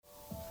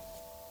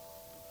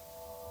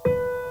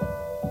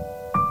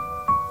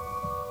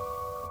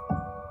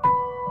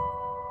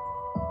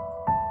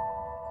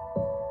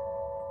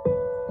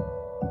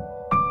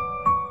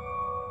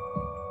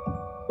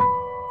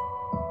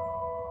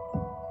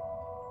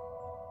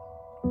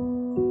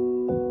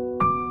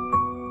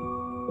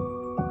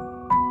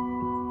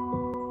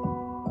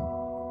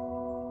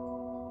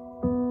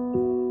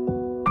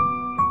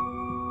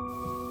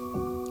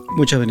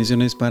Muchas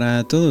bendiciones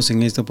para todos.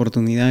 En esta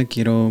oportunidad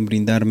quiero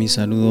brindar mi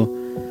saludo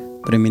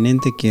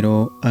preeminente.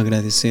 Quiero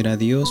agradecer a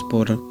Dios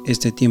por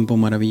este tiempo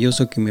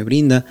maravilloso que me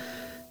brinda.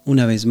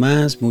 Una vez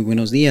más, muy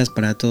buenos días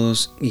para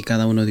todos y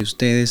cada uno de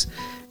ustedes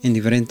en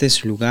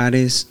diferentes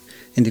lugares,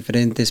 en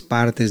diferentes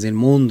partes del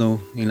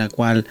mundo, en la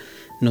cual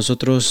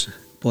nosotros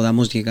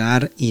podamos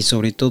llegar y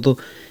sobre todo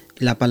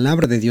la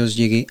palabra de Dios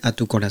llegue a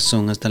tu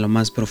corazón, hasta lo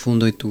más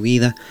profundo de tu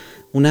vida.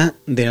 Una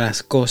de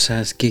las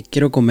cosas que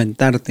quiero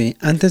comentarte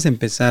antes de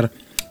empezar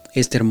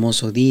este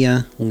hermoso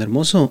día,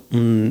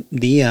 un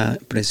día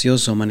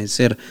precioso,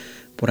 amanecer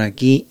por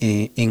aquí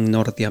en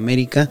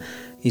Norteamérica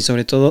y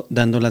sobre todo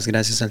dando las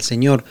gracias al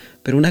Señor.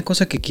 Pero una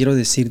cosa que quiero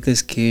decirte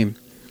es que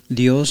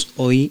Dios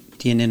hoy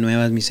tiene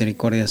nuevas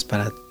misericordias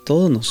para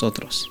todos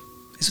nosotros.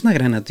 Es una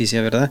gran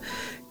noticia, ¿verdad?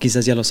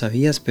 Quizás ya lo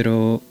sabías,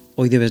 pero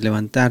hoy debes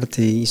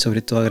levantarte y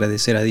sobre todo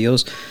agradecer a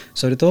Dios,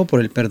 sobre todo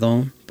por el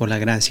perdón, por la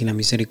gracia y la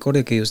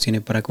misericordia que Dios tiene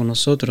para con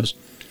nosotros.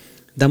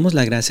 Damos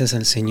las gracias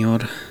al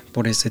Señor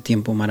por este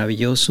tiempo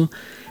maravilloso,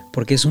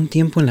 porque es un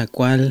tiempo en el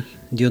cual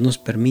Dios nos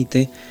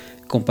permite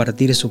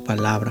compartir su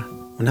palabra,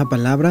 una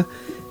palabra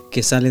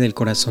que sale del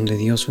corazón de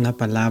Dios, una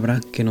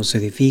palabra que nos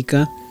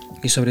edifica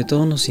y sobre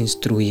todo nos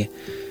instruye.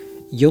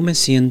 Yo me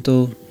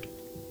siento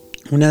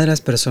una de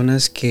las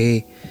personas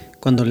que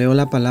cuando leo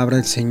la palabra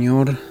del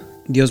Señor,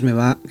 Dios me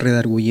va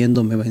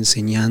redarguyendo, me va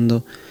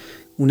enseñando.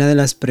 Una de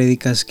las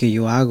prédicas que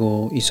yo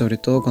hago y sobre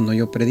todo cuando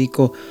yo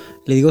predico,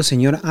 le digo,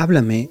 Señor,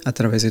 háblame a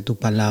través de tu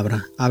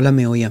palabra,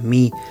 háblame hoy a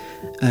mí.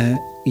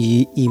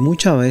 Y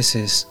muchas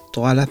veces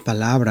toda la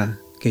palabra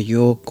que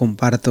yo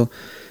comparto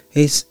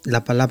es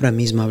la palabra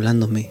misma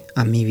hablándome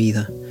a mi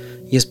vida.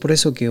 Y es por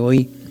eso que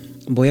hoy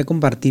voy a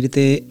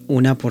compartirte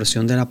una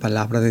porción de la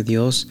palabra de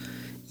Dios.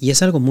 Y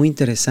es algo muy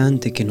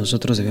interesante que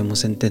nosotros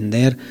debemos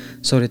entender,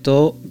 sobre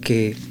todo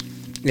que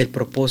el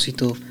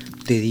propósito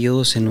de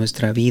Dios en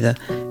nuestra vida,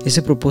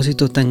 ese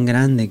propósito tan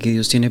grande que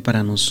Dios tiene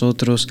para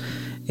nosotros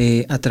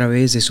a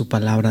través de su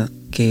palabra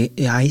que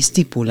ha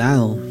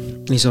estipulado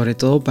y sobre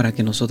todo para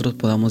que nosotros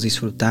podamos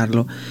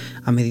disfrutarlo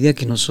a medida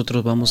que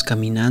nosotros vamos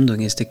caminando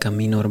en este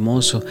camino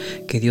hermoso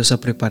que Dios ha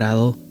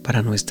preparado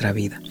para nuestra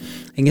vida.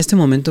 En este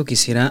momento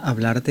quisiera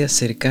hablarte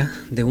acerca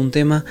de un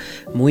tema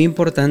muy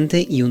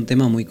importante y un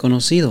tema muy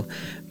conocido,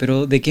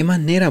 pero ¿de qué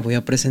manera voy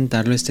a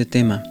presentarlo este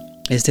tema?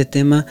 Este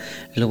tema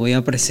lo voy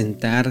a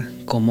presentar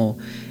como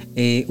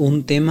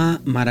un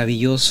tema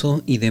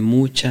maravilloso y de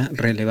mucha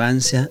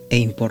relevancia e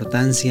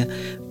importancia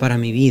para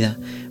mi vida,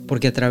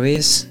 porque a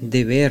través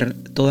de ver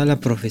toda la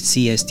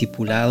profecía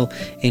estipulado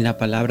en la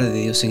palabra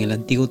de Dios en el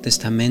Antiguo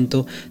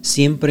Testamento,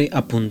 siempre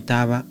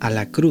apuntaba a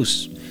la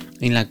cruz.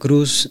 En la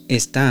cruz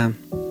está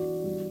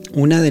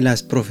una de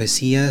las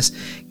profecías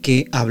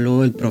que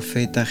habló el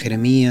profeta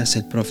Jeremías,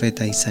 el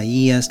profeta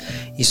Isaías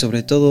y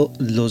sobre todo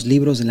los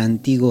libros del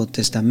Antiguo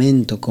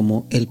Testamento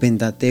como el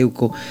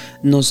Pentateuco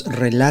nos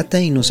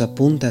relata y nos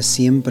apunta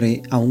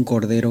siempre a un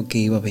cordero que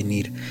iba a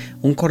venir.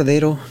 Un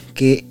cordero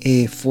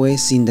que fue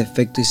sin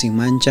defecto y sin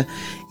mancha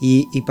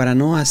y para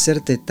no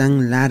hacerte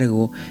tan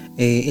largo,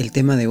 el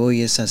tema de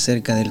hoy es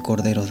acerca del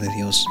Cordero de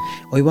Dios.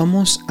 Hoy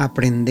vamos a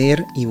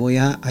aprender y voy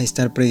a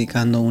estar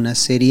predicando una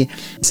serie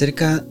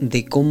acerca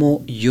de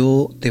cómo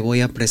yo te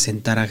voy a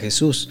presentar a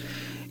Jesús.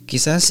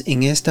 Quizás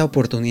en esta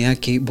oportunidad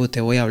que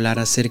te voy a hablar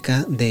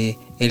acerca de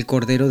el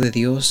Cordero de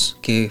Dios,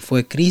 que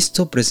fue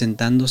Cristo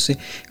presentándose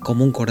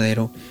como un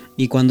Cordero.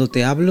 Y cuando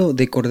te hablo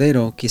de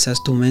Cordero,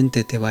 quizás tu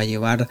mente te va a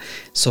llevar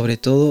sobre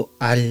todo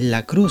a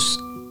la cruz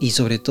y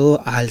sobre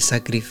todo al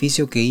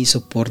sacrificio que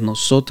hizo por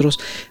nosotros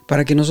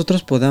para que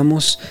nosotros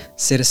podamos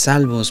ser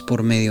salvos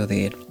por medio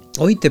de él.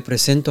 Hoy te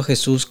presento a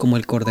Jesús como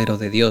el Cordero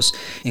de Dios.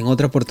 En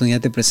otra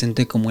oportunidad te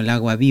presenté como el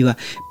agua viva,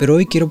 pero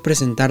hoy quiero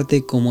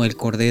presentarte como el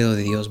Cordero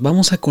de Dios.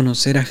 Vamos a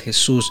conocer a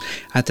Jesús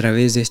a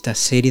través de esta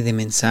serie de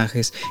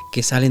mensajes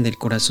que salen del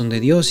corazón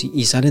de Dios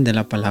y salen de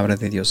la palabra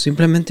de Dios.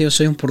 Simplemente yo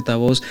soy un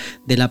portavoz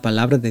de la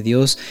palabra de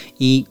Dios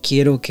y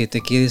quiero que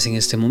te quedes en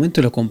este momento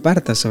y lo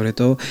compartas, sobre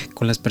todo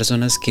con las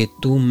personas que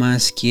tú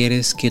más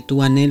quieres, que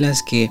tú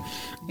anhelas que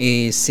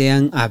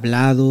sean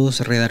hablados,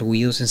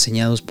 redarguidos,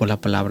 enseñados por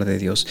la palabra de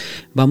Dios.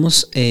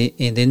 Vamos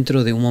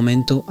dentro de un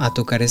momento a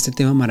tocar este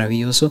tema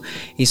maravilloso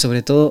y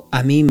sobre todo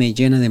a mí me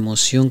llena de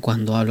emoción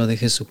cuando hablo de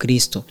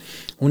Jesucristo.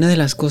 Una de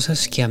las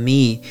cosas que a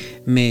mí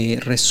me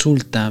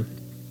resulta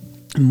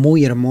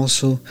muy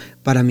hermoso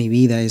para mi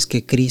vida es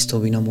que Cristo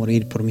vino a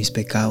morir por mis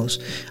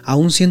pecados.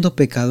 Aún siendo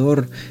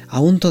pecador,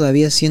 aún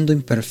todavía siendo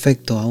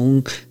imperfecto,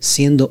 aún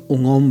siendo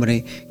un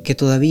hombre que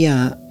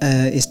todavía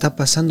está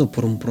pasando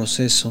por un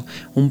proceso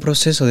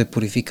de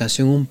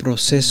purificación, un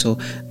proceso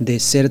de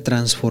ser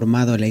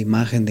transformado a la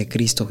imagen de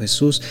Cristo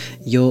Jesús,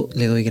 yo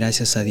le doy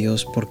gracias a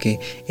Dios porque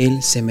Él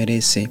se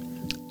merece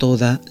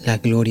toda la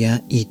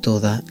gloria y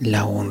toda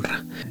la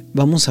honra.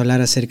 Vamos a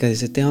hablar acerca de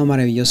ese tema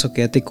maravilloso.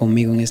 Quédate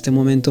conmigo en este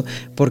momento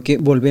porque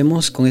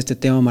volvemos con este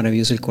tema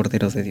maravilloso, el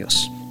Cordero de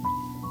Dios.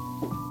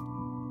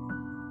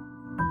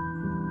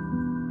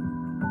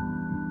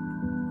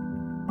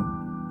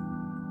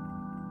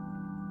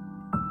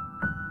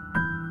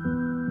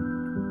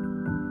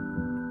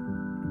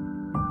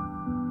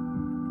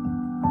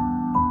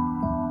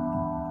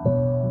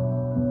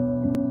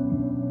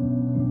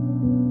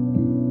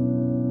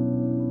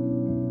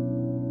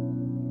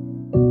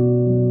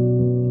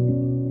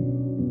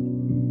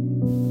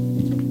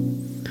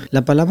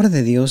 La palabra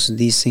de Dios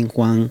dice en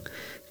Juan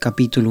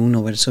capítulo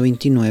 1, verso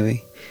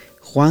 29,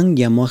 Juan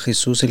llamó a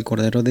Jesús el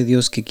Cordero de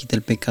Dios que quita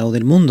el pecado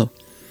del mundo.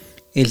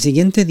 El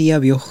siguiente día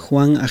vio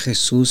Juan a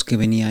Jesús que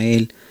venía a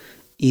él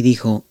y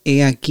dijo,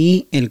 he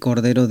aquí el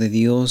Cordero de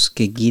Dios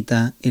que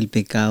quita el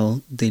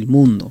pecado del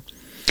mundo.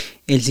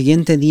 El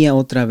siguiente día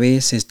otra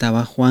vez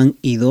estaba Juan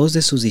y 2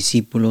 de sus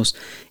discípulos,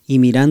 y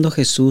mirando a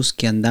Jesús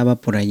que andaba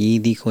por allí,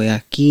 dijo, he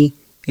aquí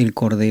el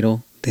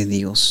Cordero de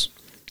Dios.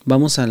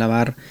 Vamos a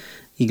alabar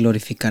y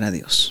glorificar a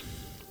Dios.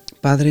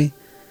 Padre,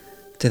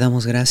 te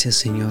damos gracias,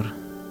 Señor,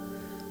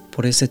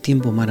 por este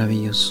tiempo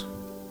maravilloso.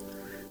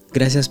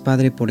 Gracias,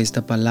 Padre, por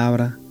esta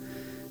palabra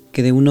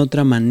que de una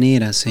otra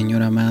manera,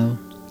 Señor amado,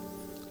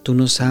 tú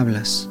nos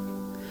hablas.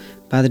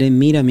 Padre,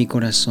 mira mi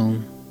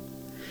corazón.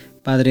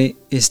 Padre,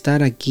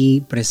 estar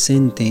aquí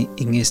presente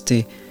en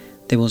este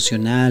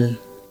devocional,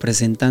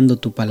 presentando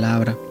tu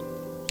palabra.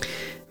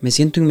 Me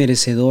siento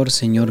inmerecedor,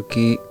 Señor,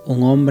 que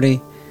un hombre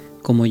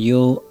como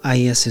yo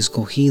hayas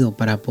escogido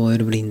para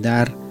poder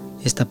brindar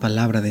esta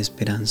palabra de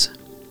esperanza.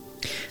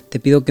 Te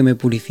pido que me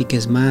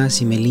purifiques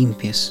más y me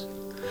limpies.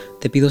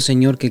 Te pido,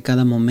 Señor, que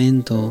cada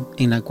momento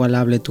en la cual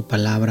hable tu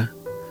palabra,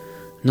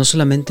 no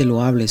solamente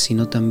lo hable,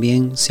 sino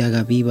también se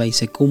haga viva y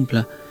se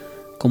cumpla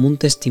como un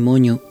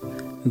testimonio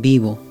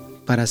vivo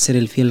para ser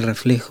el fiel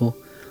reflejo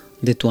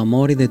de tu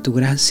amor y de tu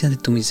gracia, de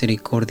tu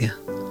misericordia,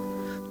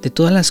 de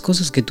todas las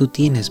cosas que tú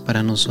tienes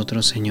para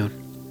nosotros, Señor.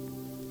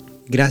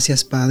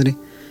 Gracias, Padre.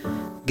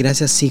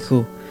 Gracias,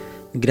 Hijo.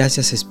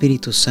 Gracias,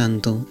 Espíritu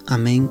Santo.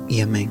 Amén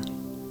y amén.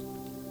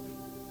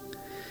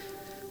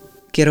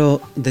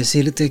 Quiero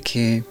decirte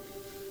que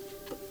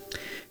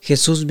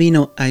Jesús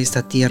vino a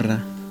esta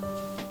tierra.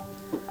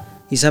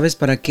 ¿Y sabes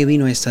para qué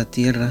vino a esta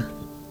tierra?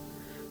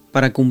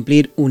 Para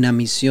cumplir una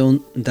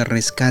misión de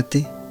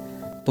rescate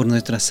por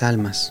nuestras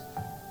almas,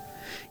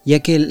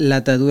 ya que la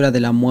atadura de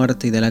la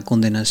muerte y de la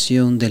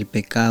condenación del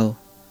pecado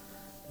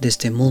de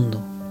este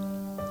mundo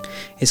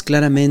es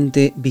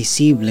claramente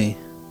visible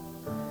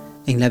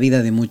en la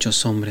vida de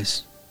muchos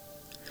hombres.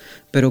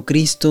 Pero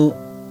Cristo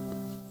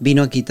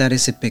vino a quitar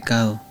ese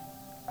pecado,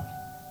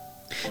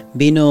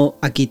 vino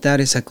a quitar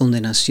esa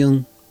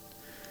condenación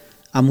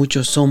a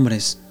muchos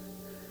hombres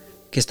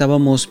que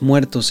estábamos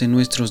muertos en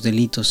nuestros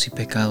delitos y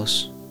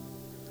pecados.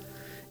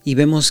 Y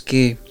vemos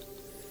que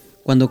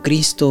cuando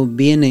Cristo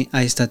viene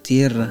a esta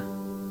tierra,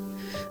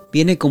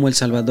 viene como el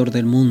Salvador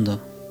del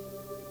mundo,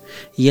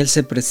 y Él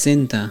se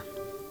presenta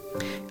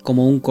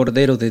como un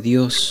Cordero de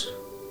Dios.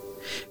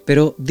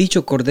 Pero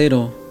dicho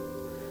Cordero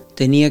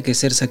tenía que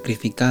ser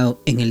sacrificado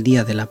en el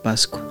día de la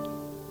Pascua.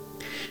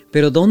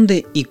 Pero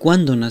 ¿dónde y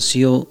cuándo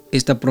nació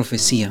esta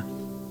profecía?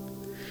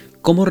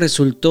 ¿Cómo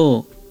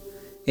resultó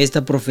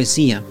esta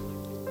profecía?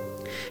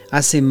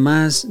 Hace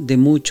más de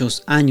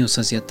muchos años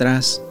hacia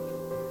atrás,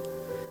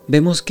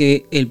 vemos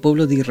que el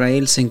pueblo de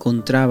Israel se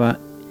encontraba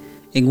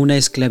en una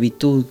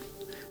esclavitud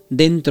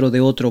dentro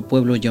de otro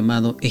pueblo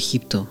llamado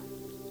Egipto.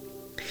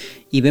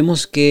 Y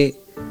vemos que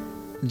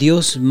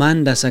Dios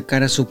manda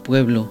sacar a su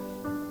pueblo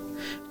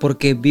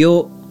porque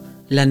vio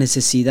la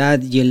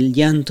necesidad y el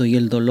llanto y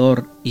el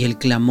dolor y el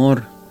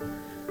clamor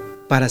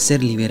para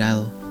ser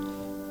liberado.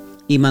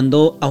 Y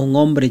mandó a un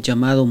hombre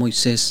llamado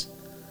Moisés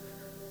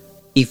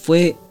y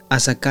fue a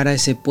sacar a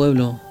ese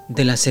pueblo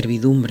de la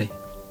servidumbre.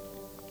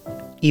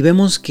 Y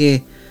vemos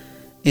que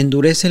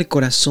endurece el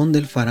corazón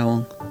del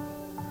faraón.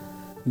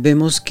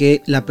 Vemos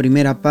que la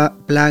primera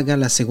plaga,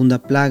 la segunda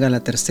plaga,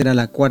 la tercera,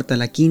 la cuarta,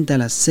 la quinta,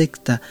 la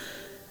sexta,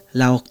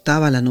 la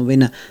octava, la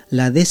novena,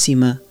 la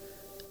 10ª,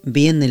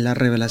 viene la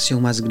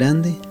revelación más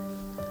grande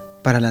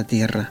para la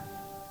tierra.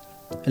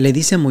 Le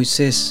dice a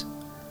Moisés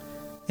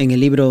en el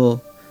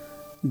libro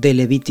de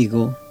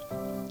Levítico,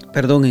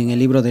 en el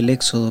libro del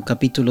Éxodo,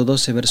 capítulo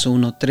 12, verso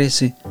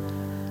 1-13,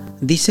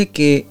 dice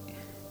que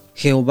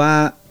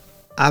Jehová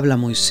habla a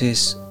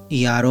Moisés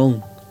y a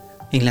Aarón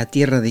en la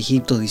tierra de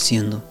Egipto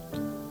diciendo,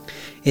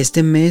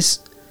 este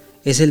mes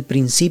es el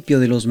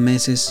principio de los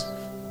meses,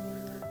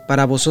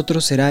 para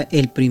vosotros será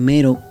el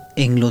primero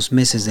en los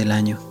meses del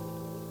año.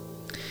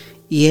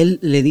 Y él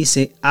le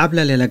dice,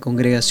 háblale a la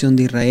congregación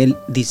de Israel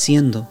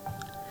diciendo,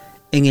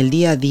 en el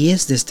día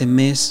 10 de este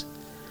mes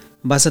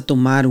vas a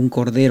tomar un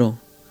cordero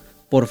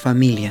por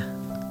familia,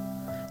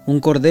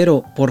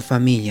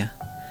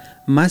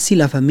 mas si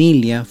la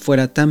familia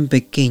fuera tan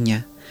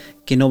pequeña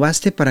que no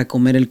baste para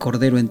comer el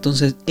cordero,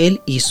 entonces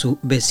él y su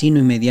vecino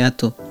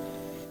inmediato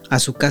a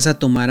su casa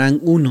tomarán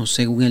uno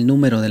según el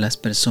número de las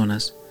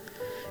personas,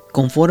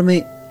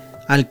 conforme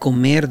al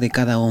comer de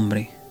cada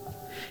hombre.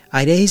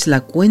 Haréis la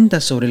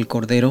cuenta sobre el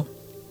cordero,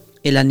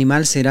 el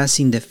animal será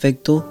sin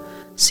defecto,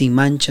 sin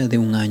mancha de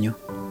 1 año.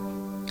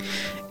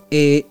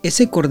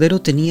 Ese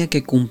cordero tenía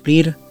que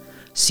cumplir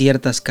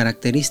ciertas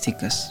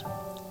características.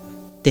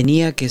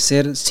 Tenía que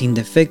ser sin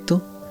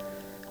defecto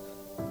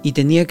y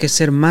tenía que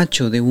ser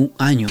macho de 1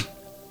 año.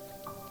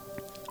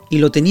 Y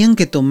lo tenían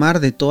que tomar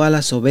de todas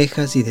las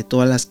ovejas y de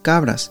todas las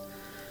cabras,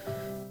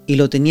 y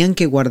lo tenían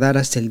que guardar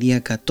hasta el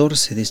día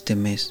 14 de este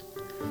mes.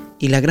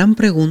 Y la gran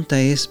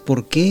pregunta es,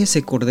 ¿por qué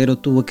ese cordero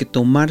tuvo que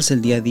tomarse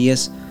el día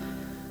 10?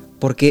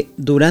 porque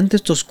durante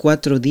estos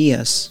 4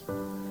 días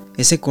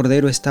ese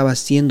cordero estaba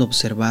siendo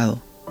observado.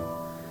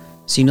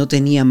 Si no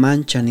tenía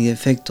mancha ni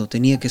defecto,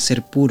 tenía que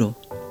ser puro.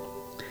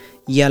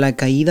 Y a la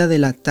caída de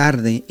la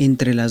tarde,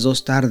 entre las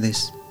 2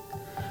 tardes,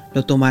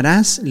 lo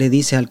tomarás, le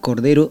dice al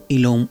cordero, y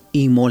lo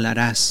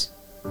inmolarás.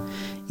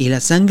 Y la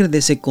sangre de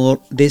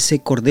ese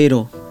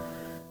cordero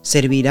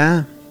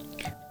servirá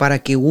para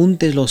que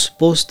untes los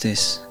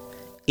postes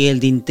y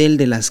el dintel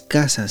de las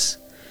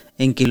casas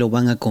en que lo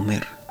van a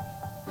comer.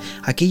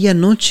 Aquella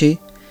noche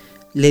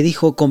le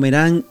dijo: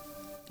 comerán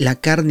la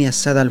carne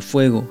asada al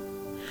fuego,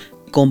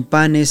 con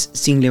panes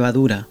sin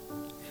levadura,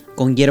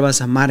 con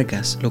hierbas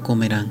amargas lo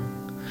comerán.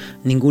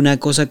 Ninguna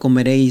cosa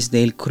comeréis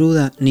de él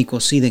cruda ni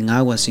cocida en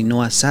agua,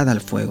 sino asada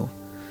al fuego.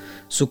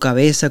 Su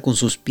cabeza con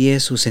sus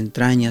pies, sus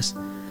entrañas,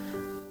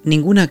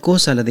 ninguna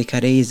cosa la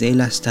dejaréis de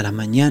él hasta la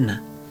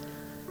mañana.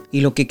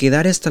 Y lo que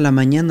quedare hasta la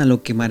mañana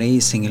lo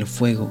quemaréis en el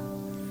fuego.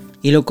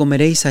 Y lo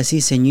comeréis así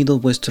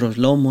ceñidos vuestros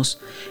lomos,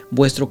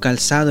 vuestro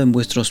calzado en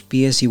vuestros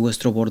pies y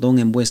vuestro bordón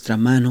en vuestra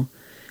mano,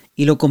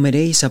 y lo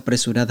comeréis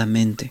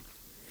apresuradamente.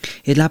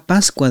 Es la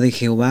Pascua de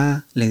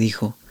Jehová, le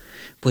dijo,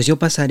 pues yo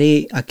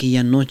pasaré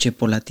aquella noche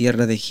por la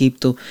tierra de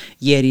Egipto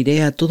y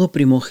heriré a todo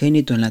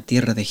primogénito en la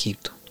tierra de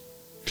Egipto,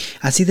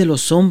 así de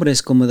los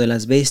hombres como de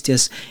las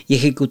bestias, y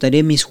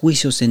ejecutaré mis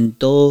juicios en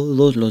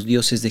todos los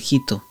dioses de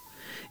Egipto.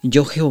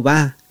 Yo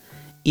Jehová,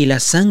 y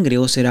la sangre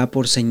os será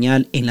por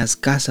señal en las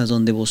casas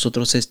donde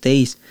vosotros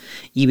estéis,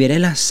 y veré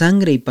la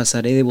sangre y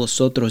pasaré de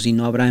vosotros, y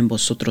no habrá en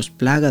vosotros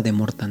plaga de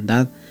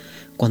mortandad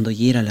cuando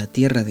hiera la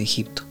tierra de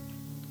Egipto.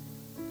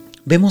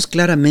 Vemos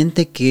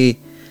claramente que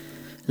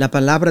la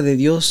palabra de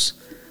Dios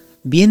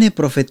viene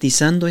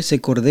profetizando ese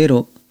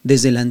cordero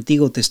desde el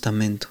Antiguo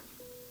Testamento.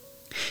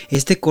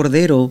 Este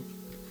cordero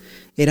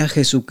era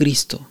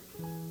Jesucristo.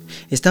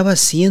 Estaba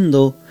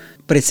siendo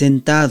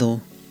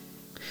presentado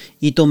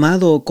y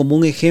tomado como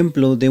un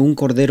ejemplo de un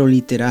cordero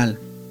literal,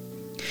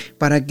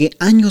 para que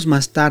años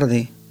más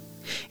tarde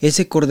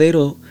ese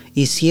cordero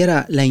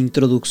hiciera la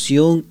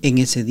introducción en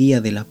ese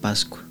día de la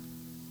Pascua.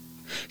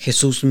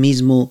 Jesús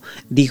mismo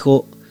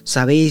dijo: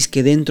 sabéis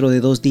que dentro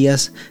de 2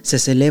 días se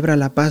celebra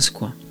la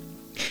Pascua,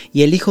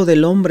 y el Hijo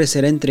del Hombre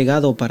será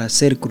entregado para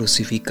ser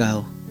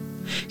crucificado.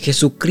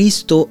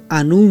 Jesucristo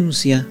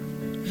anuncia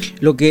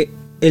lo que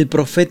el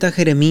profeta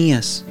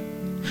Jeremías,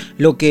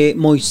 lo que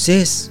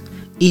Moisés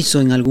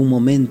hizo en algún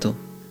momento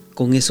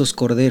con esos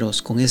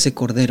corderos, con ese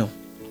cordero.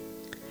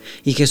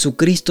 Y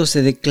Jesucristo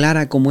se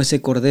declara como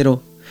ese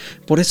cordero.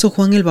 Por eso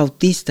Juan el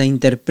Bautista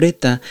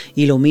interpreta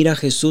y lo mira a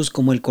Jesús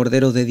como el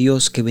Cordero de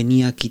Dios que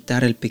venía a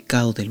quitar el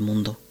pecado del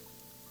mundo.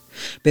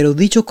 Pero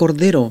dicho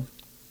cordero,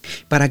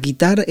 para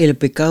quitar el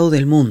pecado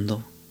del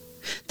mundo,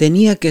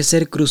 tenía que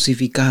ser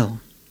crucificado,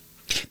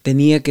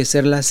 tenía que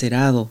ser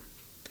lacerado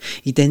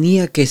y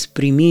tenía que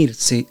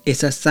exprimirse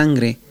esa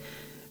sangre,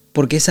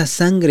 porque esa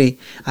sangre,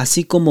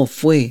 así como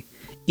fue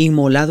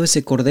inmolado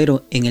ese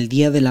cordero en el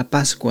día de la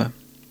Pascua,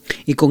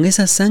 y con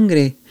esa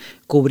sangre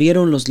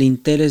cubrieron los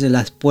linteles de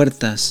las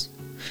puertas,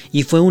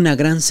 y fue una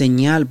gran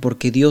señal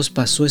porque Dios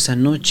pasó esa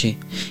noche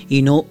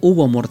y no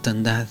hubo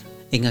mortandad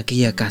en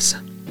aquella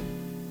casa.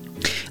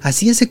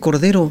 Así ese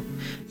cordero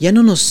ya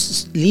no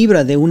nos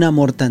libra de una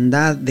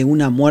mortandad, de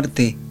una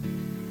muerte,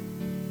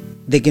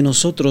 de que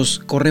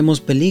nosotros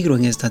corremos peligro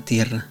en esta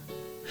tierra.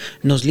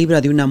 Nos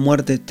libra de una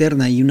muerte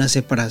eterna y una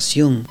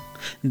separación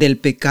del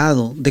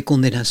pecado, de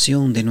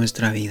condenación de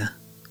nuestra vida.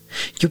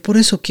 Yo por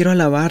eso quiero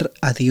alabar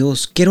a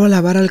Dios, quiero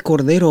alabar al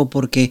Cordero,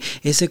 porque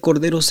ese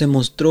Cordero se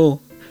mostró,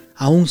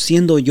 aún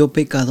siendo yo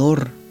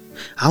pecador,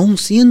 aún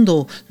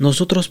siendo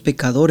nosotros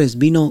pecadores,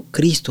 vino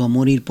Cristo a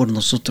morir por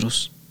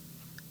nosotros.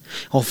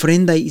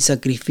 Ofrenda y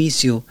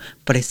sacrificio,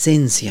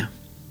 presencia.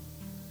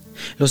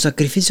 Los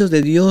sacrificios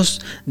de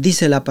Dios,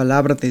 dice la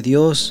palabra de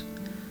Dios,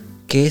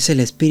 que es el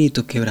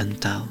espíritu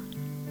quebrantado.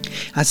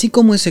 Así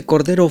como ese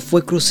Cordero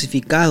fue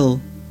crucificado,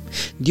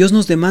 Dios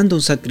nos demanda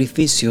un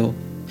sacrificio.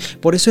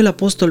 Por eso el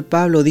apóstol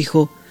Pablo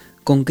dijo: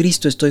 con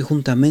Cristo estoy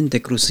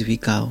juntamente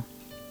crucificado.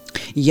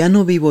 Y ya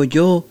no vivo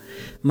yo,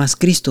 mas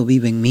Cristo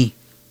vive en mí.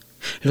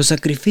 Los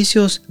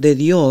sacrificios de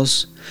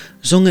Dios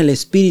son el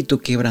espíritu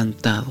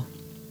quebrantado.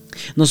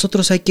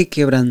 Nosotros hay que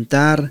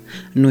quebrantar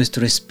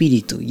nuestro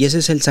espíritu, y ese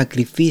es el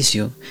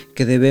sacrificio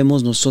que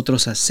debemos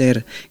nosotros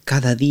hacer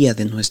cada día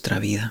de nuestra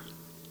vida.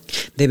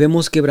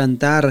 Debemos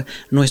quebrantar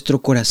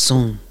nuestro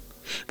corazón,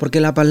 porque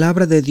la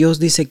palabra de Dios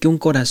dice que un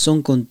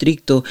corazón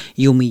contrito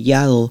y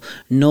humillado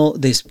no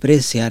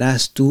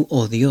despreciarás tú,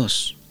 oh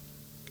Dios.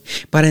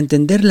 Para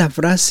entender la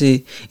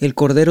frase, el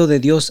Cordero de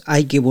Dios,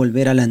 hay que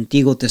volver al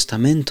Antiguo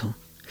Testamento,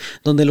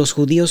 donde los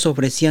judíos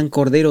ofrecían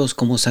corderos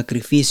como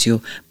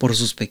sacrificio por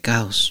sus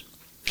pecados.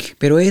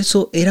 Pero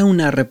eso era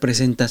una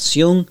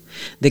representación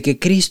de que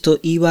Cristo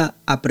iba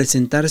a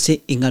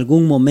presentarse en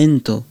algún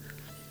momento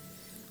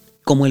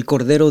como el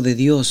Cordero de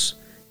Dios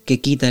que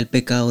quita el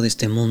pecado de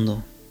este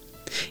mundo.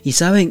 Y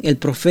saben, el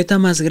profeta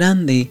más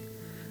grande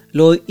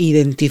lo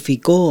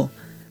identificó.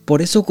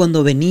 Por eso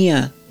cuando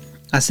venía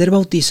a ser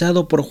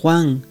bautizado por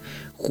Juan,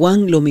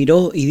 Juan lo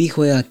miró y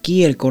dijo: he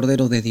aquí el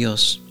Cordero de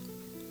Dios.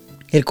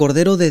 el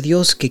Cordero de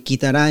Dios que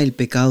quitará el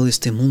pecado de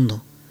este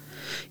mundo.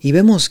 Y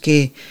vemos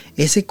que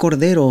ese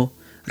Cordero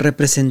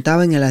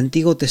representaba en el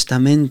Antiguo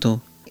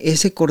Testamento,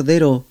 ese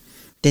Cordero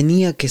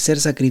tenía que ser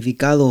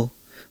sacrificado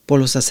por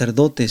los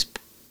sacerdotes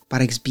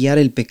para expiar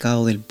el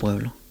pecado del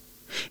pueblo.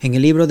 En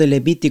el libro de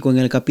Levítico, en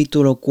el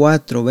capítulo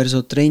 4,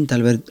 verso 30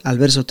 al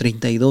verso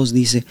 32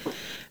 dice: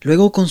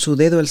 luego con su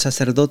dedo el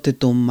sacerdote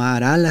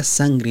tomará la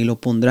sangre y lo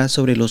pondrá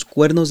sobre los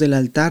cuernos del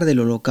altar del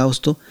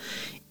holocausto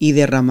y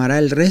derramará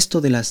el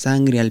resto de la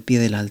sangre al pie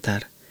del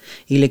altar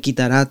y le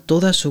quitará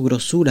toda su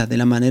grosura de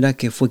la manera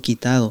que fue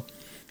quitado,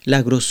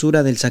 la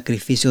grosura del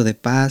sacrificio de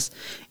paz.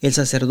 El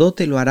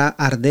sacerdote lo hará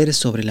arder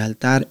sobre el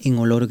altar en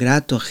olor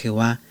grato a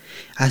Jehová.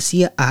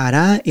 Así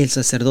hará el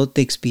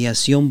sacerdote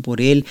expiación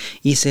por él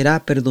y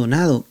será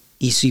perdonado.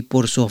 Y si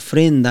por su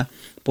ofrenda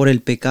por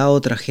el pecado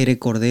trajere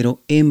cordero,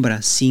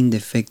 hembra sin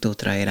defecto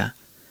traerá.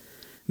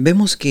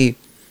 Vemos que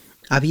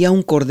había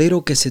un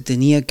cordero que se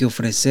tenía que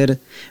ofrecer.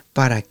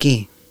 ¿Para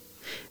qué?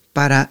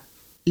 Para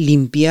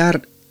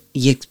limpiar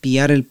y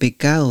expiar el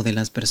pecado de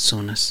las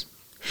personas.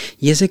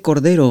 Y ese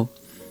cordero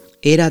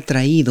era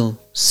traído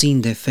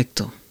sin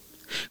defecto.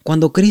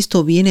 Cuando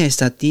Cristo viene a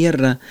esta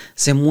tierra,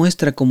 se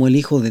muestra como el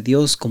Hijo de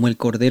Dios, como el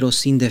Cordero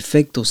sin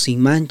defecto,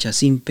 sin mancha,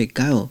 sin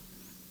pecado.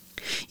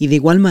 Y de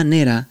igual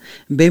manera,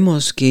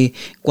 vemos que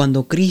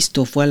cuando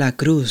Cristo fue a la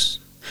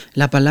cruz,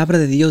 la palabra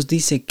de Dios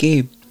dice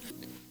que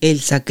el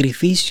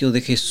sacrificio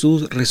de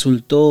Jesús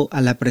resultó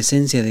a la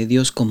presencia de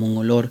Dios como un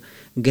olor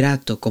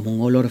grato, como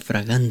un olor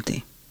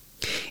fragante.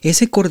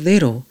 Ese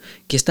Cordero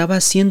que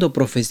estaba siendo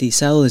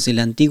profetizado desde el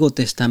Antiguo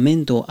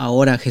Testamento,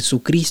 ahora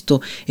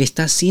Jesucristo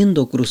está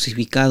siendo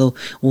crucificado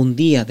un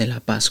día de la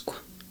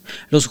Pascua.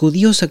 Los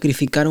judíos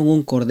sacrificaron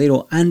un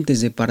cordero antes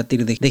de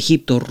partir de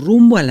Egipto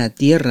rumbo a la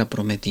tierra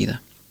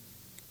prometida.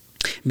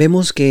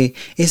 Vemos que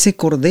ese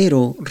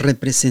cordero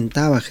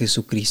representaba a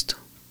Jesucristo.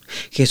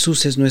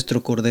 Jesús es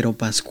nuestro Cordero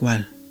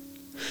Pascual.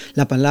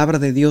 La palabra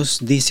de Dios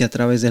dice a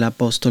través del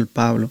apóstol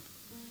Pablo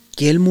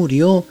que Él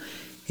murió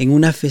en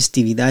una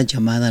festividad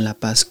llamada la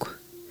Pascua,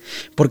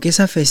 porque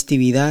esa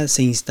festividad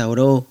se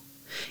instauró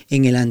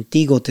en el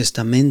Antiguo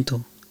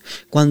Testamento,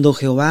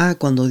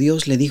 cuando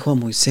Dios le dijo a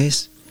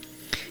Moisés: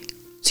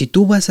 si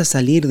tú vas a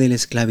salir de la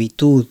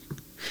esclavitud,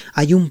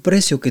 hay un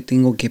precio que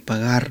tengo que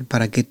pagar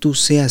para que tú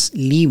seas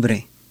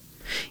libre.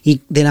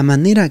 Y de la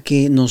manera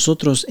que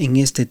nosotros en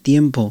este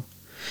tiempo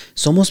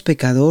somos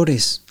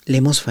pecadores, le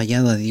hemos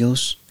fallado a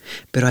Dios,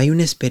 pero hay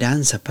una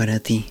esperanza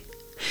para ti.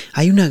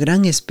 Hay una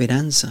gran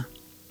esperanza.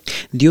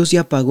 Dios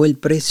ya pagó el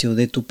precio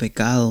de tu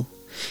pecado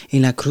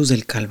en la cruz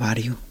del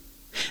Calvario.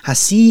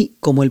 Así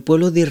como el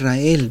pueblo de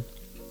Israel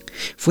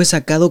fue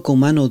sacado con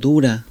mano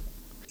dura,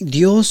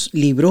 Dios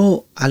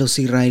libró a los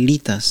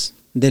israelitas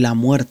de la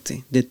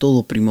muerte de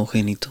todo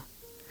primogénito,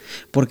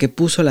 porque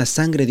puso la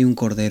sangre de un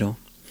cordero,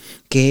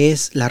 que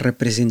es la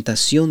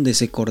representación de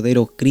ese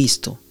Cordero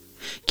Cristo,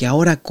 que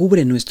ahora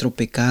cubre nuestro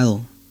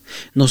pecado,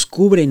 nos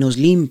cubre y nos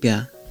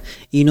limpia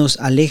y nos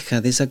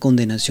aleja de esa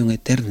condenación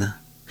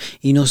eterna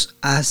y nos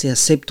hace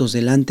aceptos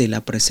delante de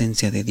la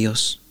presencia de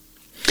Dios.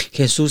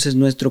 Jesús es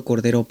nuestro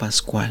Cordero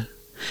Pascual.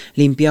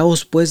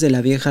 Limpiaos pues de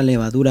la vieja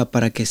levadura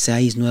para que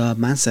seáis nueva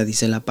masa,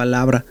 dice la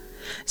palabra,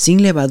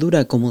 sin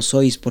levadura como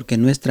sois, porque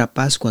nuestra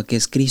Pascua, que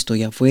es Cristo,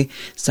 ya fue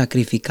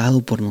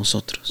sacrificado por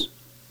nosotros.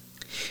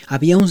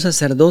 Había un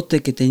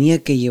sacerdote que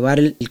tenía que llevar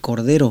el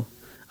cordero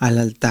al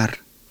altar.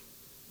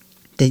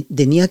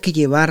 Tenía que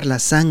llevar la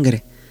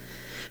sangre.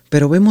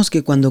 Pero vemos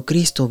que cuando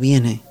Cristo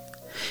viene,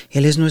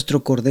 Él es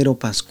nuestro Cordero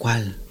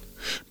Pascual,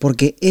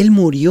 porque Él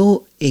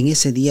murió en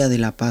ese día de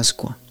la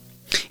Pascua.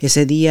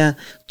 Ese día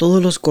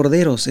todos los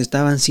corderos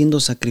estaban siendo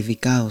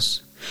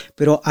sacrificados,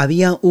 pero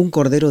había un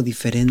cordero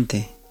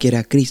diferente, que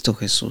era Cristo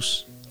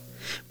Jesús,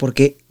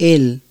 porque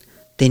Él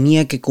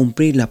tenía que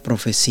cumplir la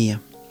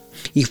profecía.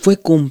 Y fue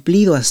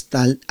cumplido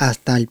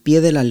hasta el pie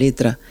de la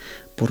letra.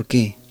 ¿Por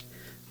qué?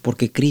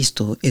 Porque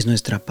Cristo es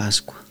nuestra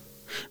Pascua.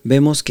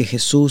 Vemos que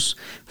Jesús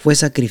fue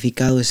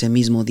sacrificado ese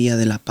mismo día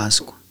de la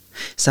Pascua.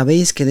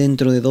 Sabéis que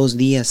dentro de 2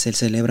 días se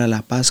celebra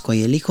la Pascua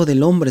y el Hijo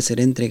del Hombre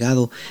será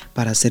entregado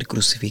para ser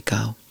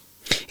crucificado.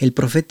 El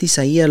profeta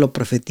Isaías lo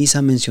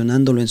profetiza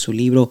mencionándolo en su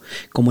libro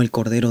como el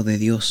Cordero de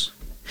Dios.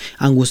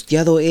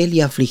 Angustiado él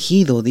y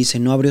afligido, dice,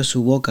 no abrió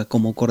su boca,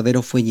 como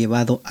cordero fue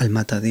llevado al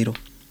matadero.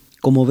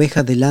 Como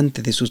oveja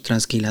delante de sus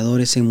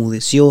trasquiladores se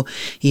enmudeció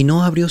y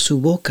no abrió su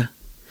boca.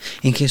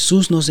 En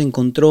Jesús no se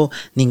encontró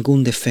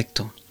ningún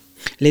defecto.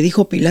 Le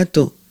dijo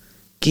Pilato: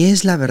 ¿qué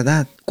es la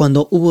verdad?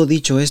 Cuando hubo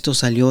dicho esto,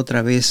 salió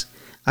otra vez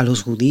a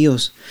los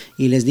judíos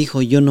y les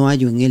dijo: yo no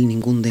hallo en él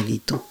ningún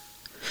delito.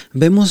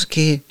 Vemos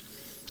que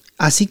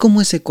así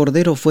como ese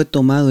cordero fue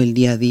tomado el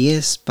día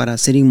 10 para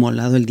ser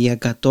inmolado el día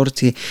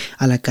 14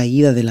 a la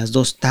caída de las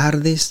 2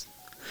 tardes,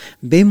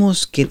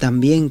 vemos que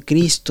también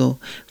Cristo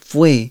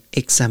fue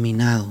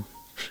examinado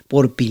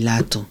por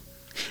Pilato.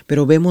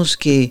 Pero vemos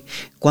que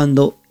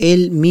cuando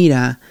él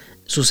mira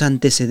sus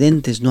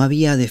antecedentes, no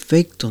había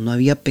defecto, no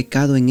había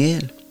pecado en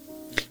él.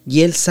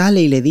 Y él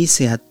sale y le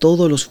dice a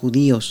todos los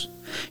judíos: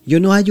 yo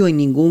no hallo en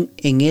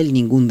él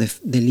ningún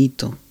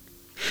delito.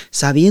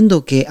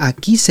 sabiendo que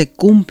aquí se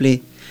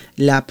cumple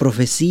la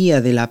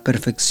profecía de la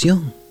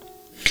perfección,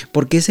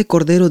 porque ese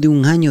cordero de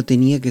 1 año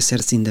tenía que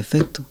ser sin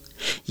defecto.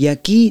 Y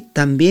aquí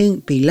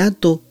también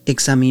Pilato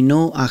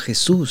examinó a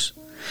Jesús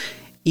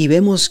y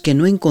vemos que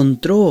no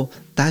encontró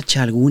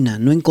tacha alguna,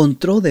 no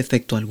encontró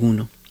defecto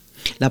alguno.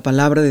 La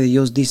palabra de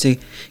Dios dice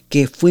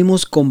que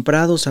fuimos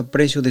comprados a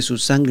precio de su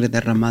sangre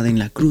derramada en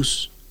la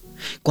cruz.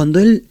 Cuando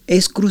Él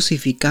es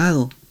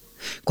crucificado,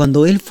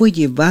 cuando Él fue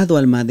llevado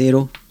al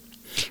madero,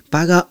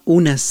 paga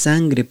una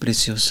sangre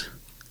preciosa.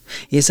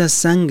 Esa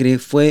sangre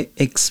fue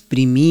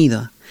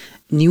exprimida.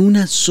 Ni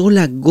una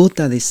sola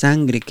gota de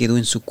sangre quedó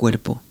en su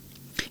cuerpo.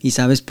 ¿Y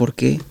sabes por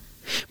qué?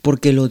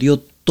 Porque lo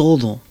dio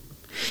todo.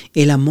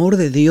 El amor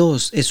de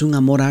Dios es un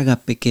amor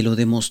ágape que lo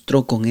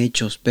demostró con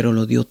hechos, pero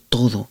lo dio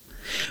todo.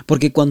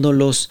 Porque cuando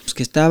los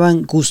que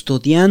estaban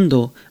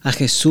custodiando a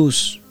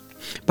Jesús,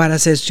 para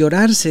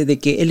cerciorarse de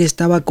que Él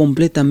estaba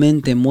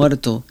completamente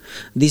muerto,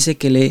 dice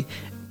que le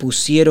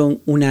pusieron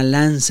una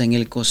lanza en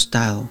el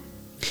costado.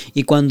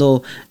 Y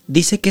cuando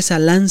dice que esa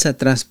lanza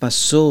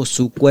traspasó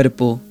su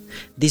cuerpo,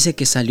 dice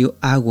que salió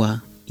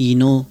agua y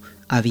no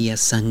había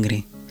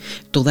sangre.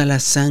 Toda la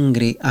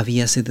sangre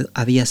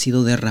había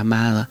sido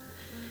derramada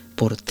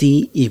por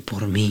ti y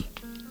por mí.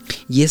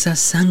 Y esa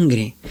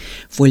sangre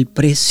fue el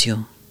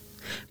precio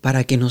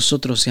para que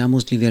nosotros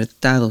seamos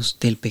libertados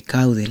del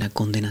pecado y de la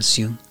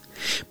condenación.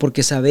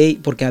 Porque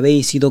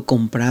habéis sido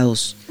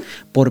comprados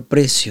por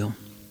precio.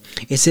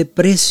 Ese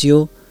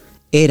precio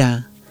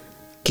era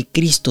que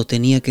Cristo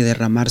tenía que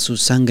derramar su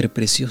sangre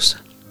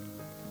preciosa.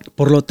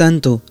 Por lo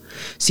tanto,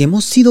 si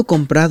hemos sido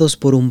comprados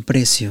por un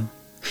precio,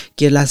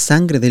 que es la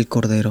sangre del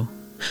Cordero,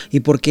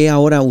 ¿y por qué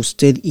ahora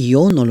usted y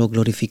yo no lo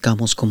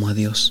glorificamos como a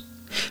Dios?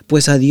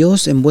 Pues a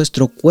Dios en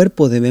vuestro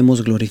cuerpo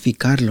debemos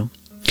glorificarlo,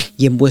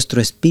 y en vuestro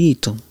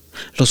espíritu,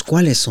 los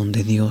cuales son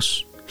de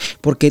Dios.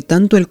 Porque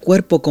tanto el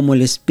cuerpo como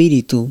el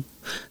espíritu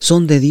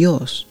son de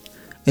Dios.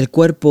 El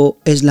cuerpo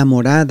es la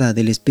morada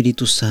del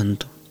Espíritu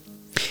Santo.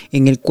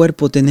 En el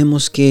cuerpo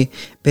tenemos que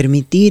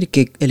permitir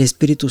que el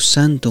Espíritu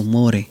Santo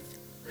more,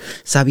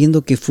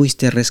 sabiendo que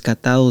fuiste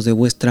rescatados de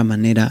vuestra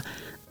manera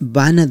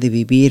vana de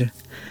vivir,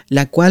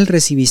 la cual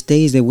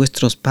recibisteis de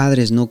vuestros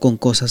padres no con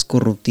cosas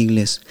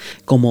corruptibles,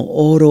 como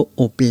oro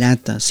o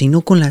plata,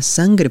 sino con la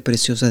sangre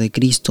preciosa de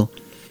Cristo,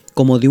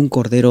 como de un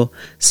cordero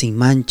sin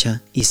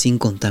mancha y sin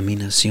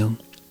contaminación.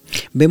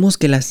 Vemos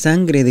que la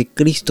sangre de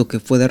Cristo que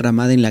fue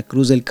derramada en la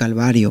cruz del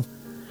Calvario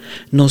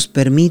nos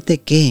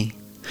permite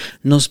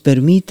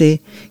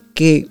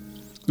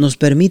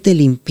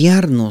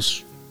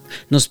limpiarnos,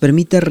 nos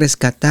permite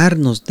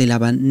rescatarnos de la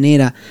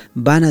manera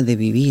vana de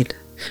vivir.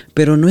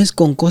 Pero no es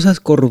con cosas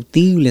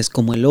corruptibles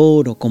como el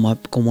oro,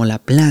 como la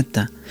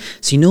plata,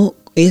 sino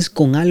es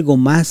con algo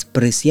más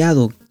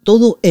preciado.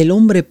 Todo el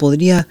hombre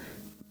podría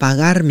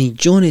pagar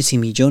millones y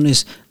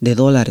millones de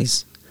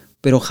dólares,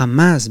 pero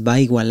jamás va a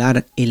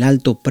igualar el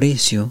alto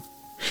precio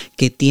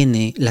que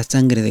tiene la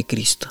sangre de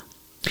Cristo.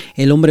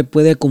 El hombre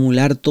puede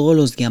acumular todos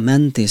los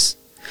diamantes,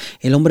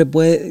 el hombre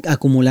puede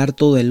acumular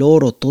todo el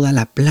oro, toda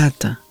la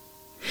plata.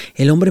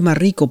 El hombre más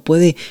rico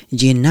puede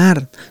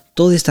llenar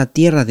toda esta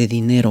tierra de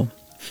dinero,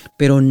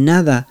 pero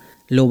nada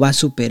lo va a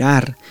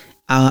superar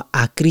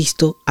a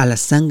Cristo, a la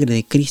sangre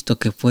de Cristo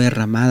que fue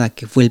derramada,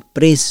 que fue el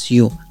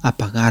precio a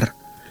pagar,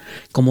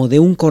 como de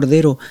un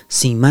cordero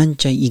sin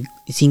mancha y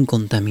sin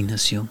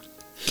contaminación.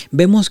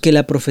 Vemos que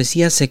la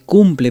profecía se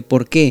cumple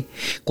porque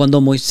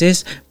cuando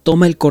Moisés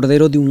toma el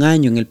cordero de 1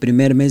 año en el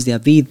primer mes de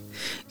Abib,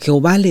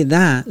 Jehová le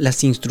da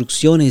las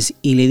instrucciones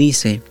y le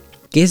dice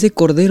que ese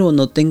cordero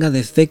no tenga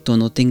defecto,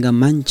 no tenga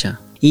mancha,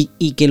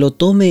 y que lo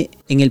tome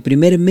en el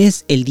primer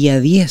mes el día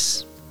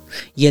 10.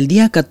 Y el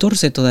día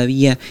 14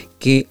 todavía,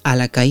 que a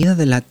la caída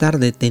de la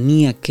tarde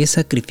tenía que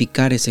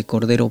sacrificar ese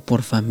cordero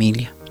por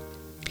familia.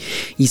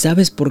 ¿Y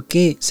sabes por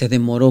qué se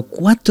demoró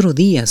 4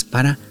 días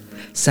para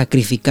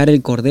sacrificar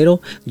el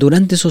cordero?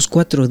 Durante esos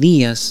 4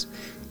 días,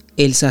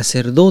 el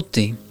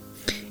sacerdote,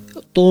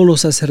 todos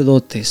los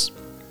sacerdotes,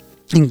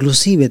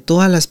 inclusive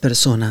todas las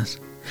personas,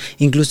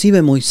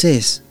 inclusive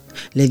Moisés,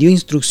 le dio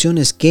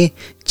instrucciones que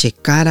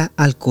checara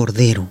al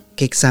cordero,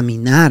 que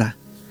examinara,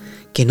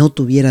 que no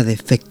tuviera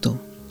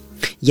defecto.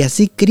 Y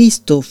así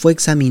Cristo fue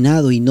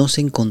examinado y no se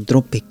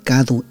encontró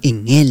pecado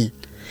en él.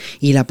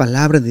 Y la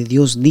palabra de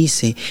Dios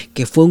dice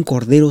que fue un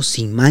cordero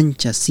sin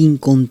mancha, sin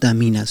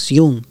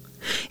contaminación,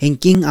 en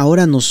quien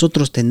ahora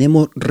nosotros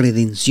tenemos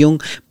redención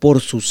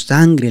por su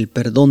sangre, el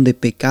perdón de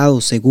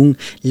pecados según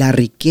las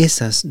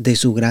riquezas de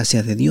su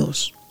gracia de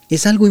Dios.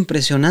 Es algo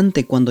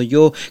impresionante cuando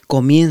yo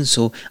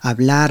comienzo a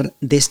hablar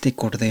de este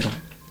cordero.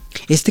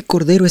 Este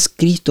cordero es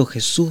Cristo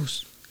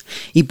Jesús.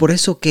 Y por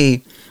eso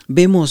que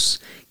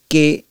vemos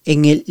que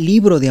en el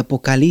libro de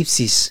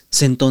Apocalipsis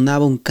se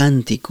entonaba un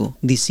cántico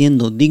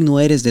diciendo: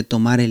 digno eres de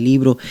tomar el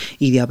libro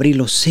y de abrir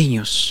los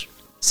sellos.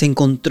 Se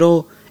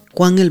encontró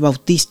Juan el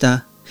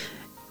Bautista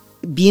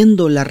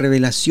viendo la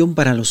revelación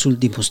para los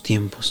últimos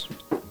tiempos.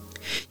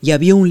 Y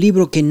había un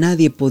libro que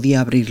nadie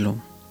podía abrirlo.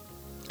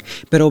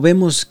 Pero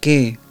vemos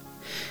que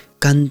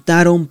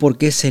cantaron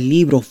porque ese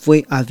libro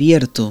fue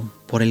abierto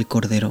por el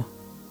Cordero.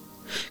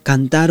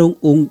 Cantaron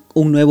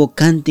un nuevo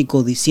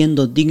cántico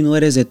diciendo: digno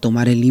eres de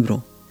tomar el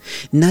libro.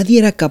 Nadie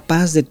era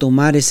capaz de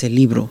tomar ese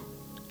libro,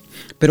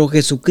 pero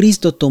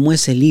Jesucristo tomó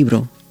ese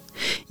libro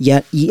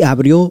y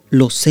abrió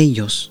los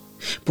sellos,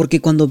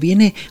 porque cuando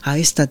viene a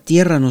esta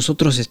tierra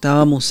nosotros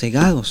estábamos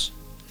cegados,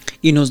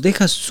 y nos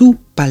deja su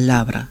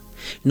palabra,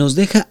 nos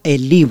deja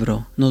el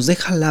libro, nos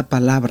deja la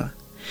palabra,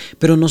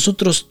 pero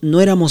nosotros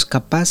no éramos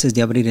capaces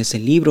de abrir ese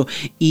libro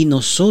y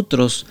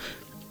nosotros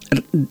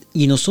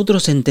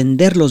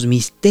entender los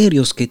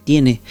misterios que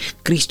tiene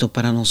Cristo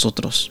para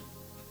nosotros.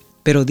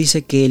 Pero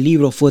dice que el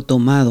libro fue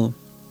tomado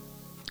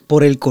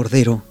por el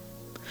Cordero,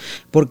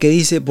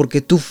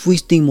 porque tú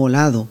fuiste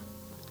inmolado,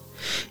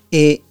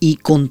 y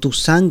con tu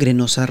sangre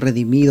nos has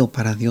redimido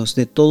para Dios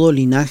de todo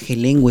linaje,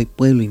 lengua y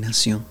pueblo y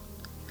nación.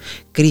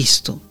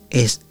 Cristo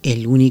es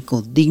el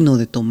único digno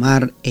de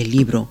tomar el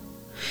libro.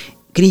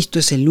 Cristo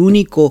es el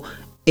único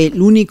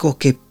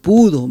que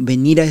pudo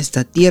venir a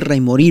esta tierra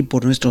y morir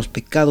por nuestros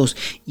pecados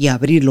y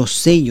abrir los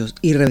sellos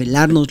y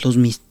revelarnos los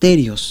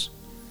misterios.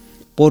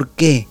 ¿Por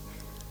qué?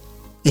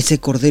 Ese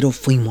Cordero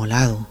fue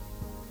inmolado.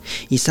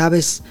 ¿Y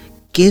sabes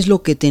qué es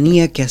lo que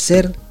tenía que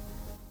hacer?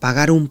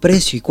 Pagar un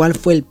precio. ¿Y cuál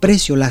fue el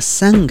precio? La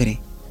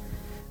sangre.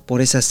 Por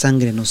esa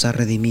sangre nos ha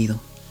redimido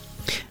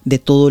de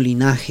todo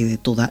linaje, de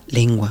toda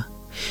lengua.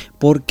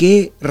 ¿Por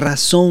qué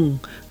razón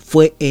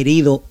fue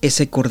herido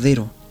ese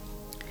Cordero?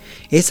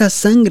 Esa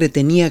sangre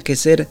tenía que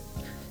ser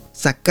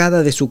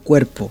sacada de su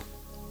cuerpo,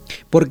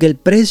 porque el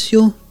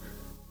precio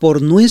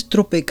por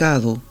nuestro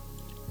pecado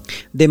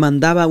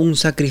demandaba un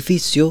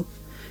sacrificio,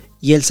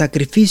 y el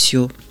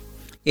sacrificio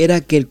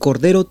era que el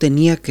Cordero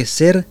tenía que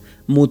ser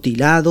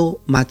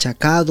mutilado,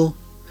 machacado,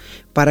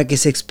 para que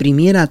se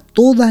exprimiera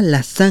toda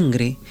la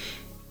sangre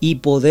y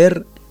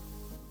poder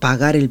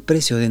pagar el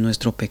precio de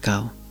nuestro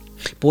pecado.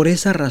 Por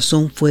esa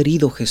razón fue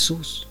herido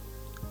Jesús.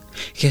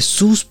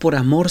 Jesús por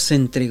amor se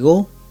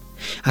entregó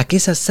a que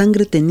esa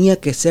sangre tenía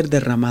que ser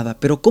derramada.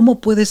 Pero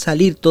 ¿cómo puede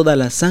salir toda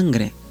la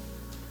sangre?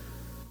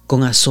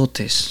 Con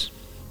azotes,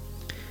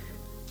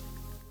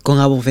 con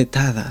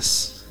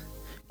abofetadas,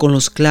 con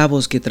los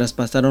clavos que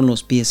traspasaron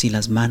los pies y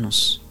las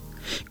manos,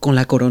 con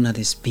la corona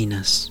de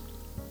espinas.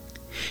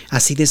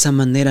 Así, de esa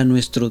manera,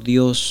 nuestro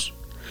Dios,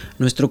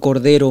 nuestro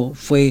Cordero,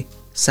 fue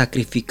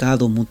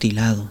sacrificado,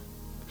 mutilado.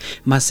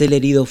 Mas el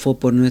herido fue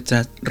por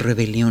nuestras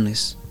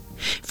rebeliones.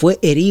 Fue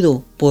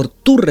herido por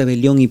tu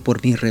rebelión y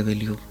por mi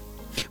rebelión.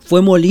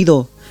 Fue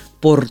molido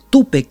por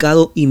tu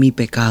pecado y mi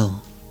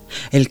pecado.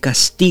 El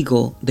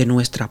castigo de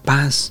nuestra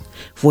paz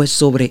fue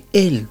sobre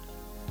él.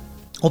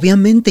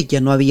 Obviamente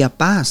ya no había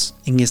paz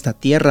en esta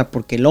tierra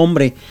porque el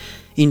hombre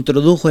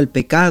introdujo el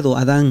pecado,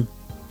 Adán.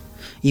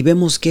 Y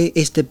vemos que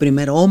este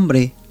primer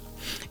hombre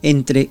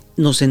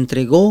nos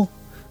entregó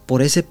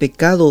por ese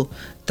pecado,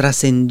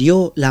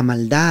 trascendió la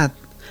maldad,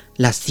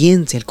 la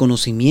ciencia, el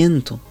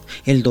conocimiento,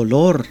 el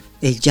dolor,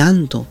 el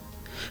llanto.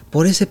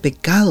 Por ese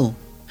pecado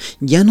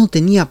ya no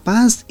tenía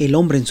paz el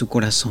hombre en su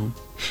corazón.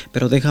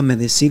 Pero déjame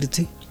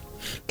decirte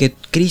que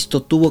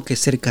Cristo tuvo que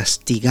ser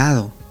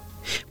castigado.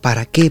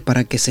 ¿Para qué?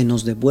 Para que se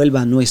nos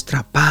devuelva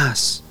nuestra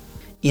paz.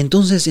 Y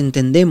entonces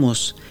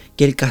entendemos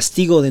que el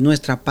castigo de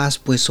nuestra paz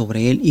fue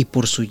sobre él, y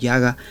por su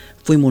llaga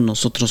fuimos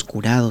nosotros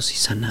curados y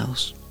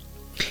sanados.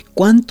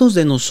 ¿Cuántos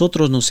de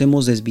nosotros nos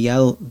hemos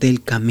desviado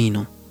del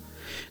camino?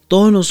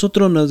 Todos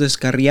nosotros nos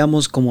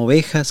descarriamos como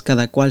ovejas,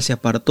 cada cual se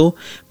apartó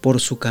por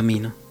su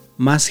camino.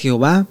 Mas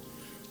Jehová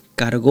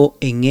cargó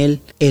en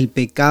él el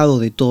pecado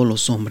de todos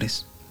los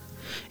hombres.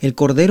 El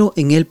Cordero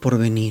en el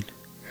porvenir.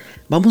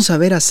 Vamos a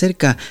ver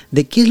acerca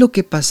de qué es lo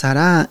que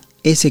pasará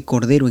ese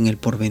Cordero en el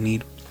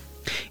porvenir.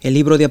 El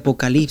libro de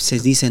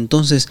Apocalipsis dice: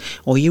 entonces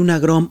oí una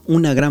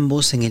gran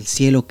voz en el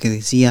cielo que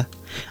decía: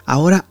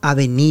 ahora ha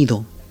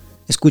venido,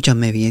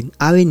 escúchame bien,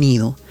 ha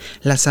venido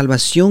la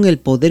salvación, el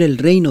poder, el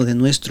reino de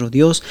nuestro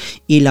Dios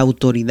y la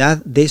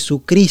autoridad de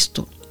su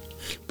Cristo,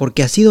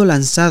 porque ha sido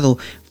lanzado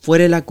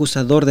fuera el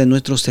acusador de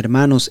nuestros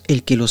hermanos,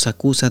 el que los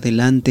acusa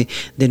delante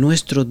de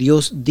nuestro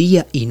Dios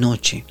día y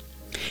noche.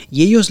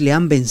 Y ellos le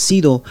han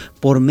vencido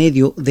por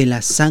medio de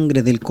la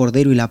sangre del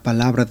Cordero y la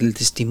palabra del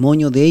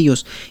testimonio de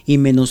ellos, y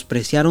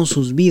menospreciaron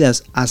sus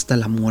vidas hasta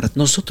la muerte.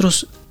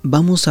 Nosotros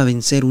vamos a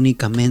vencer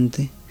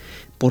únicamente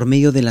por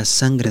medio de la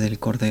sangre del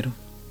Cordero.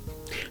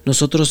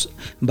 Nosotros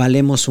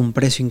valemos un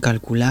precio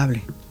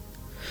incalculable.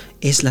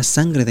 Es la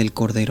sangre del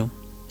Cordero.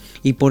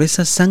 Y por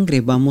esa sangre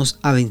vamos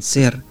a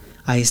vencer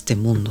a este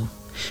mundo.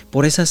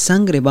 Por esa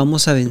sangre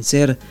vamos a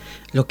vencer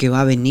lo que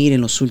va a venir en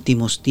los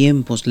últimos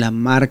tiempos, la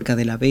marca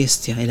de la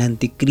bestia, el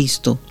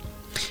anticristo,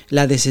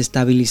 la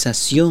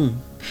desestabilización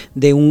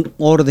de un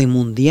orden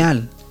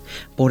mundial.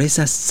 Por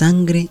esa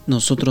sangre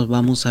nosotros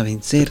vamos a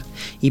vencer,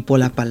 y por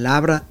la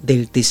palabra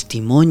del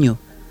testimonio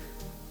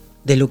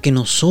de lo que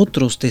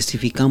nosotros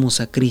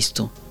testificamos a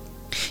Cristo,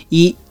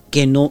 y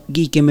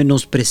que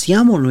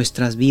menospreciamos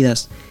nuestras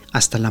vidas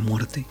hasta la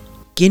muerte.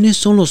 ¿Quiénes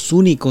son los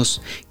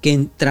únicos que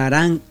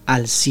entrarán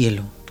al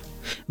cielo?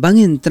 Van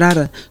a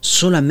entrar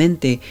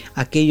solamente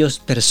aquellas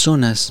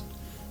personas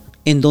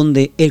en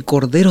donde el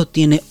Cordero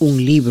tiene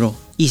un libro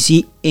Y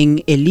si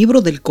en el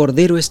libro del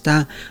Cordero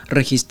está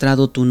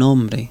registrado tu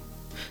nombre,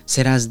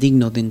 serás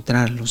digno de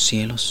entrar a los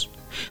cielos.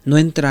 No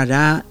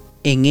entrará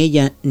en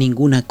ella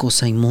ninguna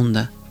cosa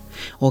inmunda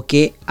o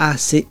que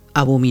hace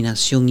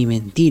abominación y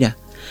mentira,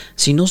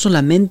 sino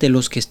solamente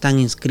los que están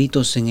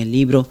inscritos en el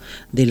libro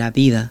de la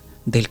vida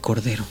del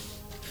Cordero.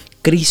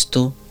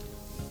 Cristo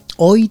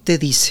hoy te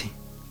dice,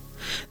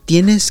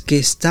 tienes que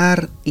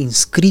estar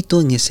inscrito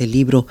en ese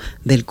libro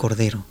del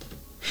Cordero,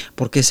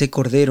 porque ese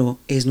Cordero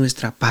es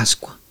nuestra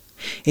Pascua.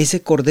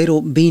 Ese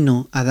Cordero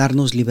vino a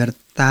darnos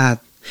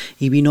libertad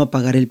y vino a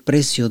pagar el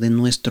precio de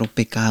nuestro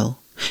pecado.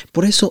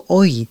 Por eso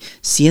hoy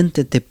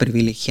siéntete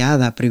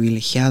privilegiada,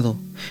 privilegiado,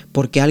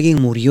 porque alguien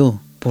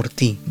murió por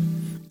ti.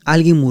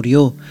 Alguien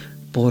murió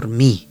por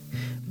mí,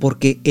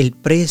 porque el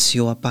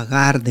precio a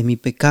pagar de mi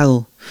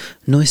pecado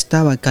no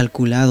estaba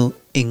calculado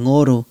en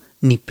oro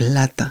ni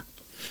plata.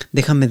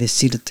 Déjame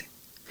decirte,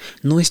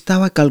 no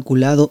estaba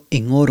calculado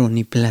en oro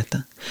ni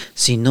plata,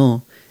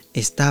 sino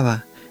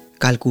estaba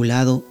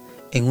calculado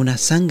en una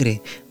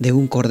sangre de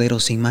un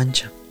cordero sin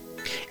mancha.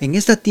 En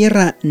esta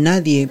tierra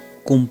nadie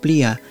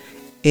cumplía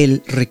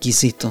el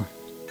requisito,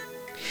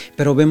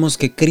 pero vemos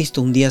que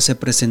Cristo un día se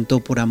presentó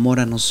por amor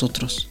a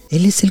nosotros.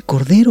 Él es el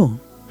Cordero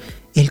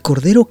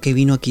que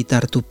vino a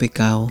quitar tu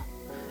pecado.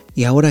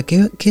 Y ahora,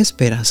 ¿qué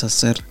esperas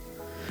hacer?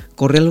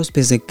 Corre a los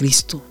pies de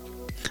Cristo.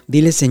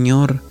 Dile,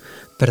 Señor,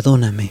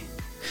 perdóname.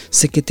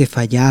 Sé que te he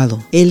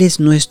fallado. Él es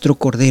nuestro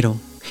Cordero.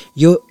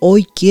 Yo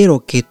hoy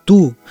quiero que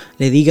tú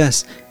le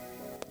digas,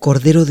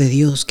 Cordero de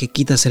Dios que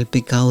quitas el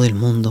pecado del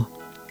mundo.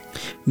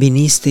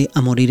 Viniste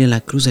a morir en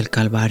la cruz del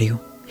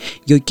Calvario.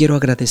 Y hoy quiero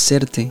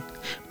agradecerte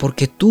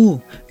porque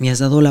tú me has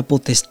dado la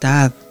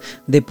potestad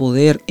de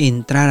poder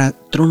entrar al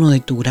trono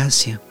de tu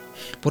gracia.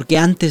 Porque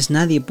antes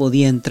nadie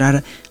podía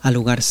entrar al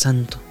lugar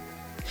santo.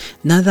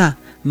 Nada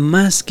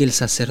más que el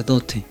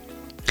sacerdote.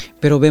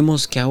 Pero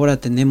vemos que ahora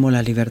tenemos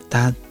la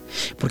libertad.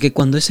 Porque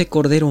cuando ese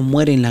Cordero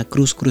muere en la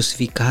cruz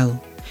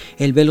crucificado,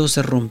 el velo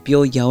se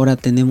rompió y ahora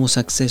tenemos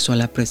acceso a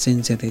la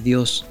presencia de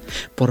Dios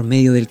por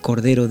medio del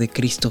Cordero de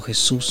Cristo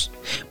Jesús.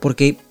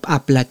 Porque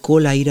aplacó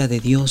la ira de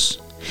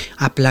Dios.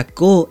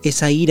 Aplacó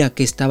esa ira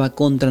que estaba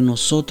contra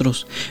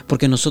nosotros,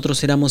 porque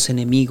nosotros éramos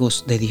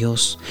enemigos de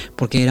Dios,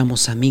 porque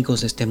éramos amigos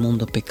de este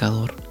mundo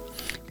pecador.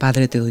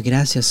 Padre, te doy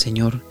gracias,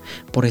 Señor,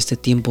 por este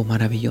tiempo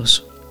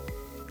maravilloso.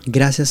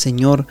 Gracias,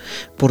 Señor,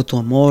 por tu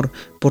amor,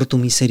 por tu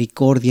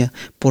misericordia,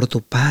 por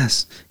tu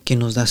paz, que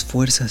nos das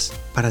fuerzas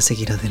para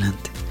seguir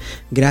adelante.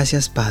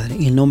 Gracias, Padre.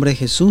 En nombre de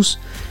Jesús,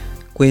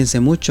 cuídense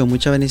mucho.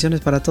 Muchas bendiciones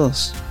para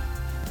todos.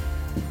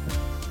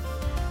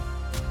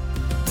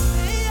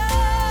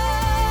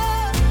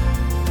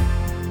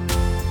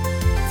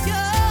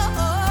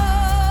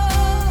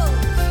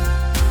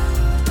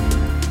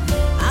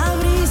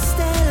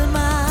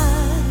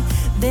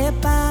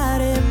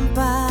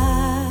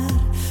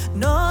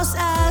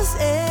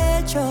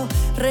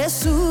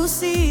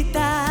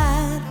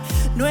 Resucitar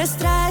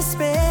nuestra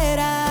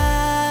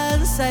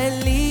esperanza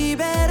en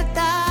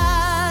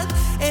libertad,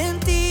 en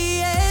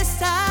ti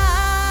está.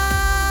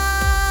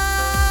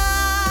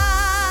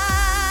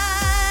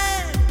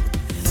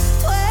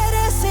 Tú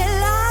eres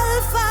el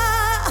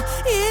alfa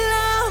y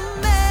la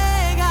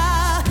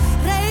omega,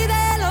 Rey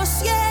de los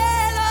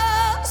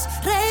cielos,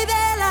 Rey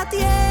de la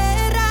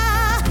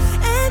tierra,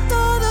 en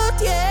todo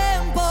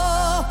tiempo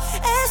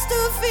es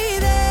tu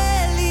fidelidad.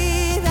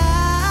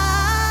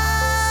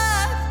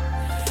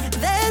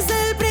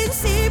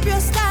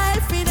 Hasta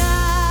el final.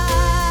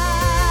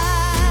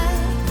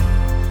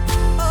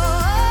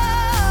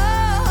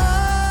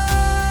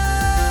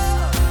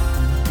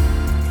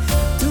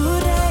 Tu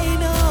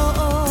reino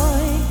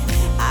hoy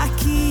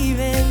aquí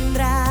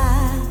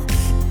vendrá,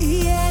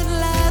 y en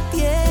la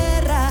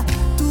tierra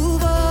tu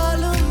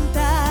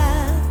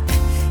voluntad,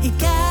 y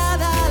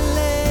cada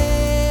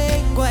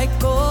lengua y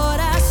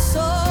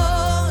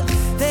corazón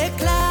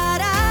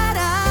declarará.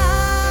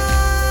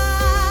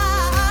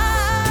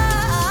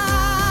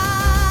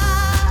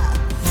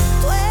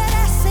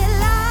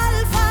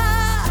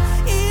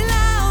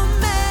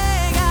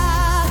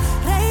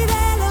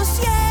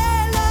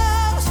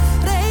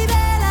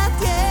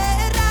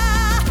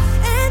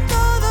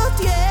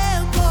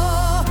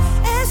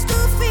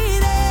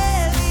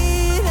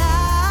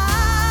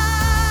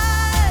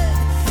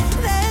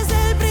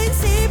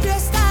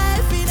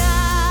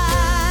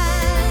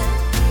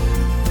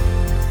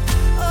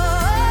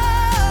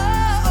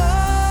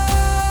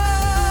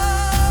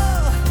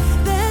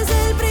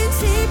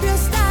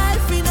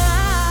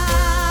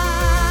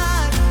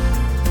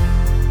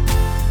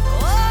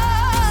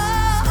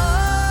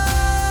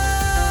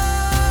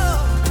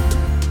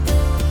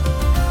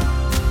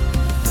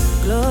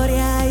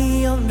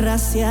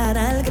 Sean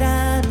al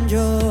gran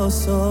yo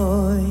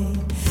soy,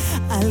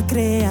 al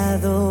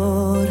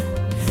Creador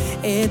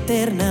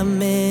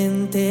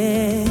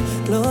eternamente.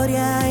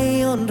 Gloria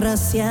y honra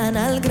sean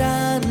al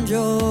gran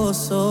yo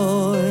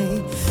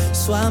soy.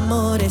 Su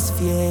amor es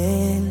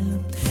fiel,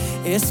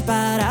 es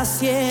para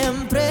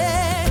siempre.